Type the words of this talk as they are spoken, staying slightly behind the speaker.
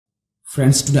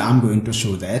Friends, today I'm going to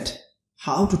show that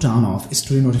how to turn off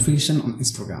story notification on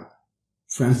Instagram.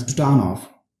 Friends, to turn off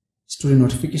story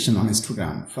notification on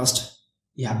Instagram, first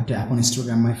you have to tap on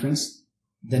Instagram, my friends.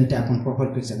 Then tap on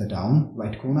profile picture at the down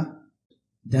right corner.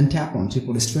 Then tap on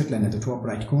triple straight line at the top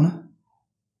right corner.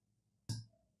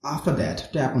 After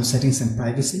that, tap on settings and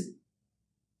privacy.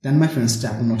 Then, my friends,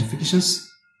 tap on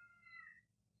notifications.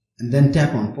 And then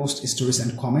tap on post stories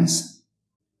and comments.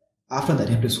 After that,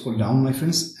 you have to scroll down, my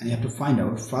friends, and you have to find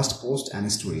out first post and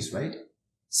stories, right?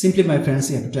 Simply, my friends,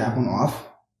 you have to tap on off.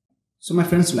 So, my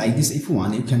friends, like this, if you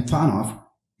want, you can turn off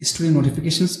story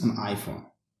notifications on iPhone.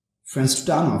 Friends, to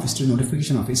turn off story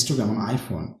notification of Instagram on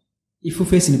iPhone, if you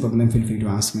face any problem, feel free to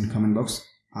ask me in comment box.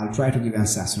 I'll try to give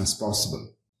answers as soon as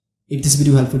possible. If this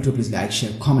video helpful to you, please like,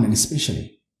 share, comment, and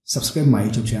especially subscribe my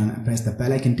YouTube channel and press the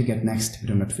bell icon to get next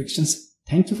video notifications.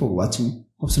 Thank you for watching.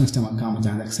 Hope so next time I'll come with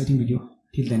another exciting video.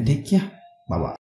 Till then, take care. Bye bye.